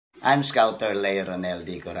I'm Sctr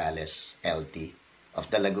Corrales, LT, of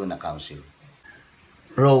the Laguna Council.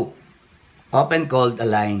 Rope, often called a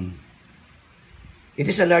line. It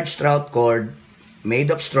is a large trout cord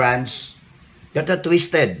made of strands that are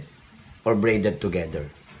twisted or braided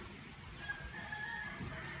together.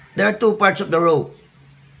 There are two parts of the rope,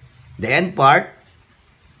 the end part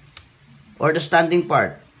or the standing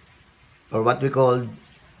part, or what we call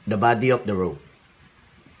the body of the rope.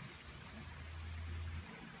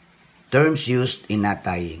 Terms used in knot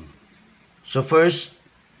tying. So first,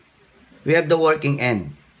 we have the working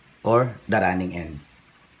end or the running end.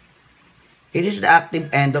 It is the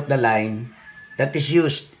active end of the line that is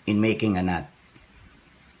used in making a knot.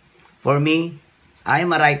 For me, I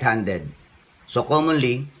am a right-handed, so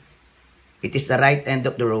commonly, it is the right end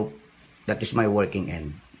of the rope that is my working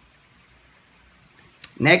end.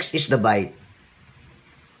 Next is the bite.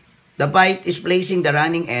 The bite is placing the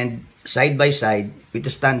running end side by side with the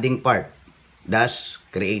standing part, thus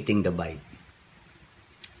creating the bite.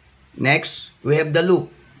 Next, we have the loop.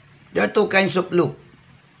 There are two kinds of loop.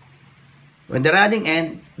 When the running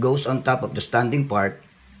end goes on top of the standing part,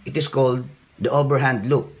 it is called the overhand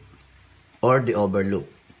loop or the overloop.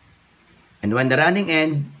 And when the running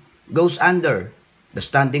end goes under the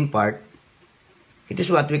standing part, it is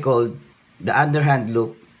what we call the underhand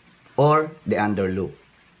loop or the underloop.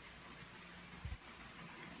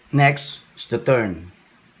 Next is the turn.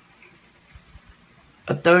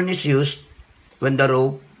 A turn is used when the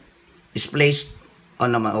rope is placed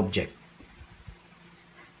on an object.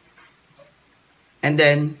 And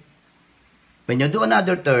then, when you do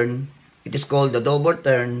another turn, it is called the double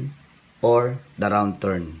turn or the round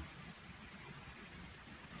turn.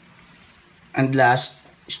 And last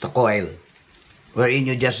is the coil, wherein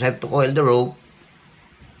you just have to coil the rope,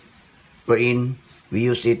 wherein we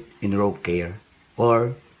use it in rope care,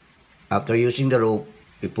 or after using the rope,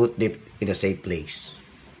 we put it in a safe place.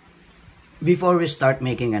 Before we start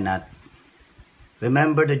making a knot,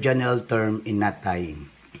 remember the general term in knot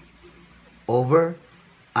tying. Over,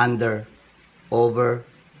 under, over,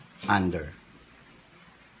 under.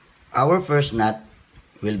 Our first knot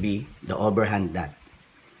will be the overhand knot.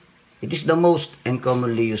 It is the most and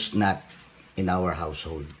commonly used knot in our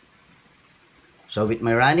household. So with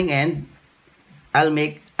my running end, I'll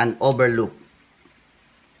make an overloop.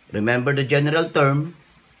 Remember the general term,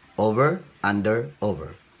 over, under,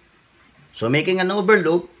 over. So making an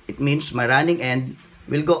overloop, it means my running end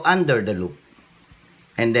will go under the loop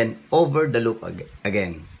and then over the loop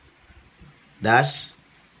again, thus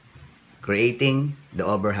creating the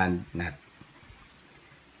overhand knot.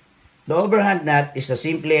 The overhand knot is the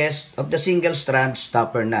simplest of the single strand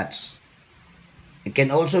stopper knots. It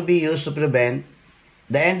can also be used to prevent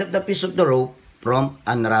the end of the piece of the rope from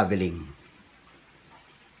unraveling.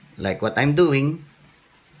 Like what I'm doing,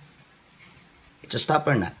 it's a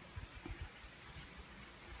stopper knot.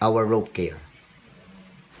 Our rope care.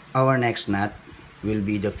 Our next knot will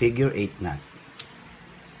be the figure 8 knot.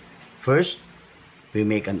 First, we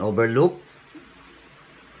make an overloop,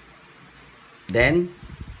 then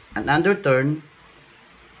an underturn,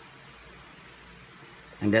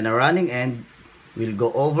 and then a running end will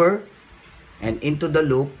go over and into the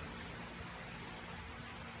loop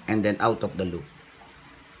and then out of the loop,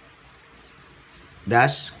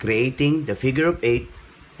 thus creating the figure of 8.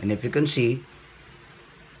 And if you can see,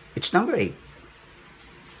 it's number 8.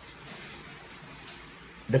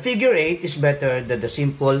 The figure 8 is better than the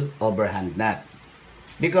simple overhand knot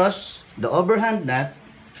because the overhand knot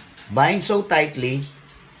binds so tightly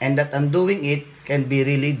and that undoing it can be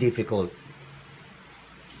really difficult.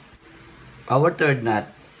 Our third knot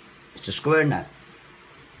is the square knot.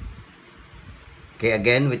 Okay,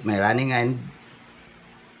 again with my running end,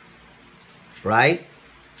 right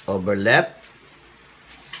over left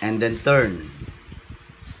and then turn.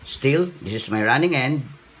 Still, this is my running end,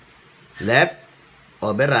 left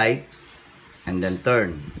over right and then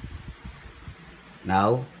turn.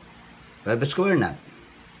 Now, we have a square knot.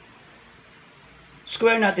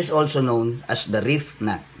 Square knot is also known as the reef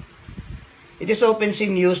knot. It is often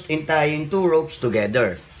seen used in tying two ropes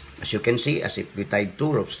together, as you can see, as if we tied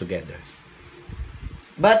two ropes together.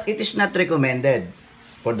 But it is not recommended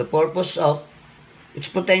for the purpose of its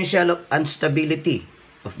potential of instability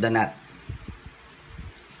of the knot.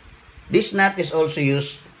 This knot is also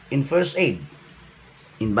used in first aid,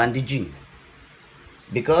 in bandaging,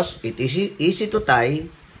 because it is easy to tie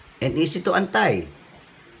and easy to untie.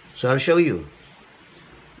 So I'll show you.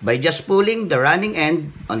 By just pulling the running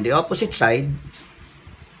end on the opposite side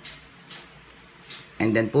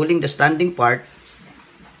and then pulling the standing part,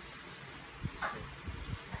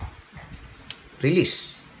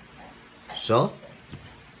 release. So,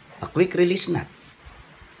 quick release nut.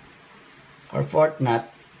 Our fourth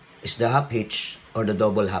nut is the half hitch or the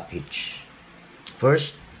double half hitch.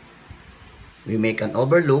 First, we make an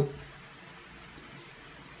overloop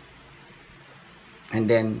and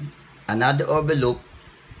then another overloop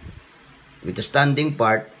with the standing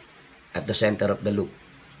part at the center of the loop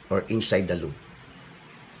or inside the loop.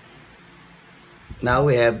 Now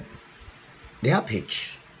we have the half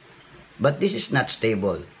hitch, but this is not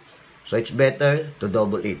stable, so it's better to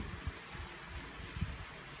double it.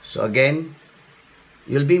 So again,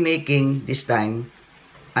 you'll be making this time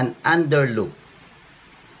an under loop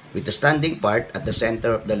with the standing part at the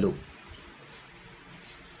center of the loop.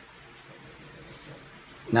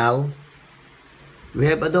 Now, we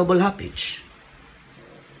have a double half hitch.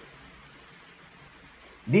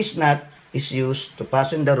 This nut is used to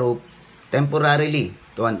fasten the rope temporarily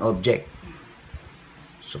to an object.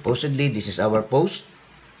 Supposedly, this is our post,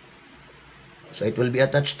 so it will be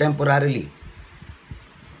attached temporarily.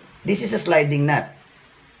 This is a sliding nut.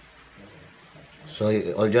 So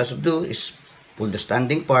all you have to do is pull the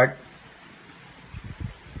standing part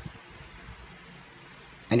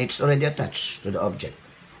and it's already attached to the object.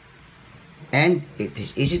 And it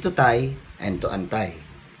is easy to tie and to untie.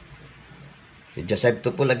 So you just have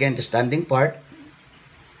to pull again the standing part.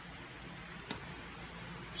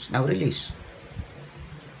 It's now released.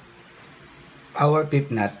 Our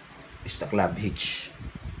fifth nut is the club hitch.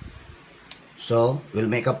 So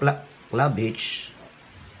we'll make a club hitch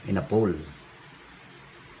in a pole.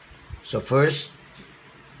 So first,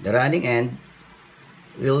 the running end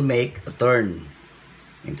will make a turn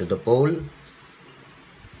into the pole,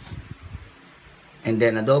 and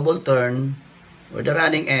then a double turn where the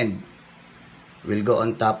running end will go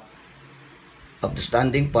on top of the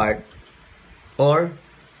standing part or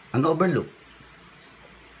an overloop.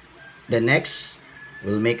 The next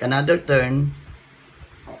will make another turn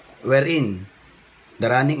wherein the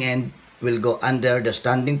running end will go under the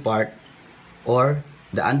standing part or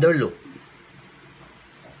the underloop.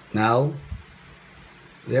 Now,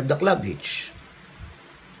 we have the club hitch.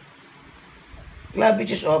 Club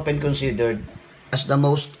hitch is often considered as the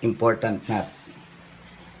most important nut.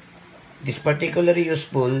 It is particularly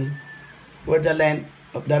useful where the length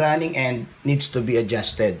of the running end needs to be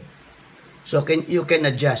adjusted. So you can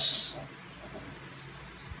adjust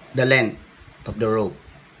the length of the rope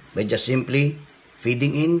by just simply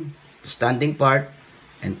feeding in the standing part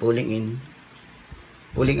and pulling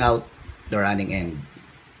out the running end.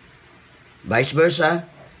 Vice versa,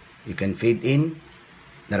 you can feed in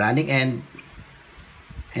the running end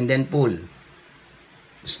and then pull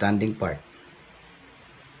the standing part.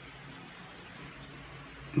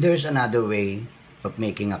 There's another way of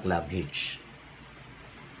making a club hitch.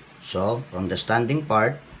 So, from the standing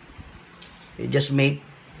part, you just make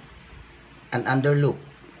an underloop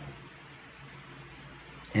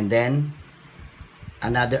and then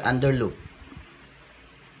another underloop.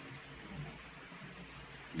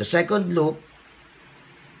 The second loop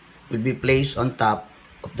will be placed on top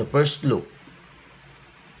of the first loop,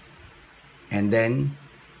 and then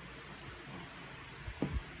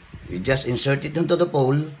you just insert it into the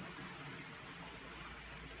pole,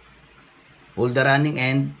 pull the running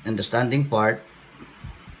end and the standing part,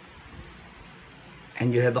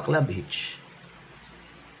 and you have a club hitch.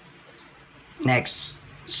 Next,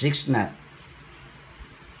 sixth nut,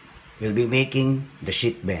 we'll be making the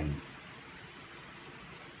sheet bend.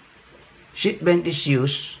 Sheet bend is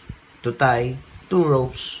used to tie two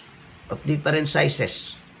ropes of different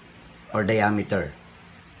sizes or diameter.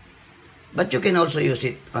 But you can also use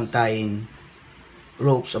it on tying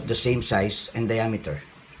ropes of the same size and diameter.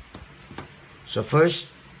 So first,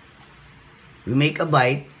 we make a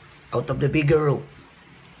bight out of the bigger rope.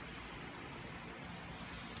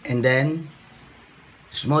 And then,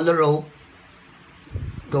 smaller rope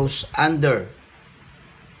goes under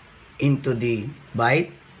into the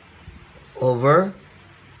bight, over,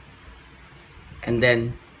 and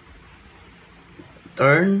then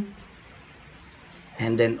turn,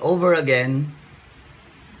 and then over again,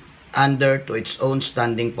 under to its own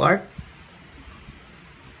standing part,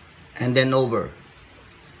 and then over.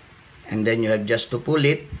 And then you have just to pull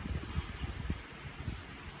it.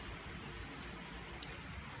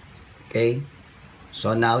 Okay,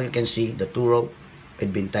 so now you can see the two ropes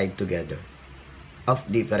had been tied together of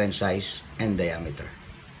different size and diameter.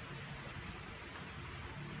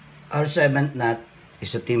 Our seventh nut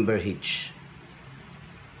is a timber hitch.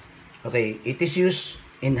 Okay, it is used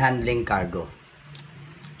in handling cargo.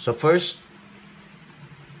 So first,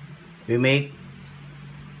 we make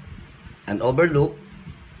an overloop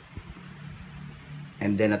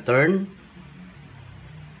and then a turn,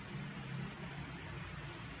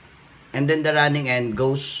 and then the running end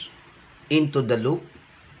goes into the loop,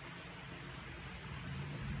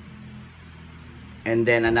 and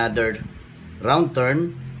then another round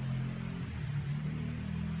turn.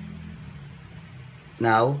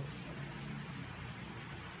 Now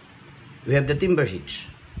we have the timber hitch.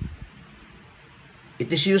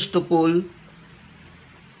 It is used to pull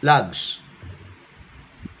logs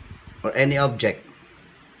or any object.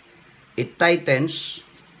 It tightens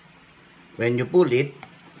when you pull it.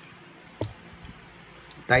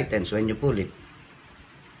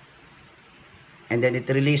 And then it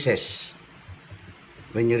releases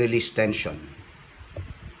when you release tension.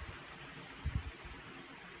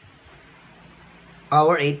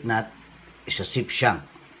 Our 8 knot is a zip shank.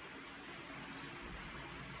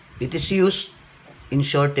 It is used in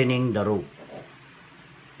shortening the rope,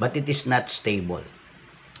 but it is not stable.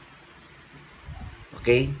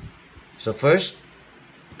 Okay, so first,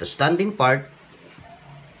 the standing part,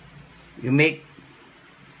 you make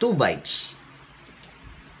 2 bites.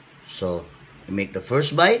 So you make the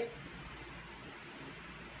first bite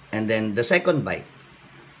and then the second bite.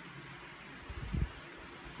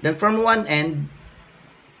 Then from one end,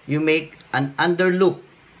 you make an under loop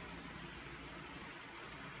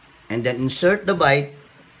and then insert the bite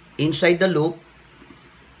inside the loop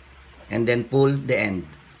and then pull the end.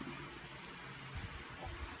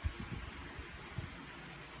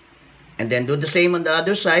 And then do the same on the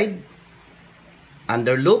other side.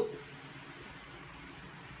 Under loop,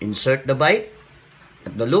 insert the bite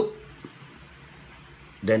at the loop,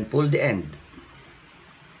 then pull the end.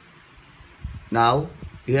 Now,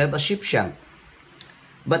 you have a ship shank.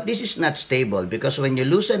 But this is not stable because when you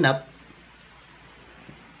loosen up,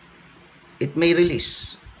 it may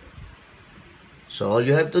release. So all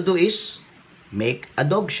you have to do is make a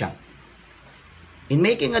dog shank. In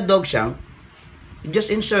making a dog shank, you just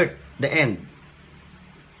insert the end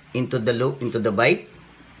into the loop, into the bite,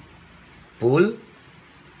 pull,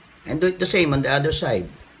 and do it the same on the other side.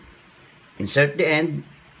 Insert the end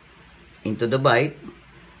into the bite,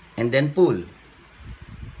 and then pull.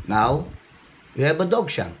 Now, you have a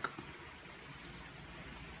dog shank.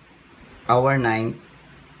 Our 9th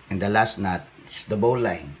and the last knot is the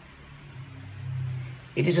bowline.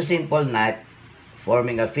 It is a simple knot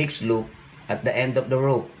forming a fixed loop at the end of the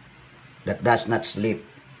rope that does not slip.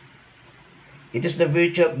 It is the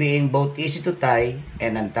virtue of being both easy to tie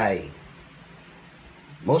and untie.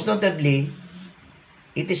 Most notably,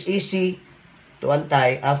 it is easy to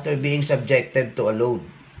untie after being subjected to a load.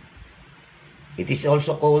 It is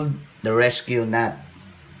also called the rescue knot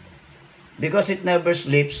because it never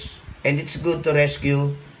slips and it's good to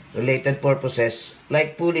rescue related purposes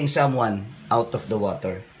like pulling someone out of the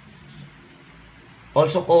water.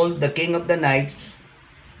 Also called the king of the knots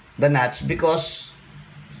because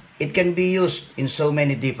it can be used in so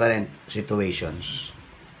many different situations.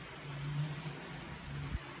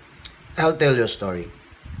 I'll tell you a story.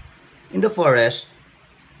 In the forest,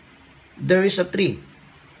 there is a tree.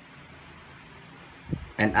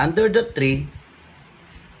 And under the tree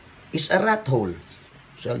is a rat hole.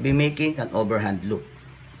 So I'll be making an overhand loop.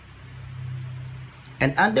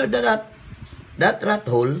 And under that rat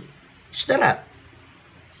hole is the rat.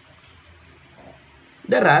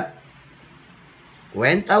 The rat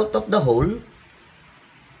went out of the hole,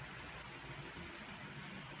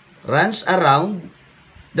 runs around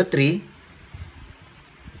the tree,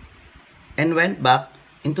 and went back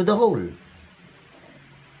into the hole.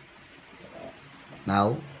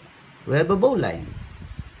 Now, we have a bowline.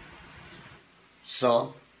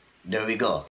 So, there we go.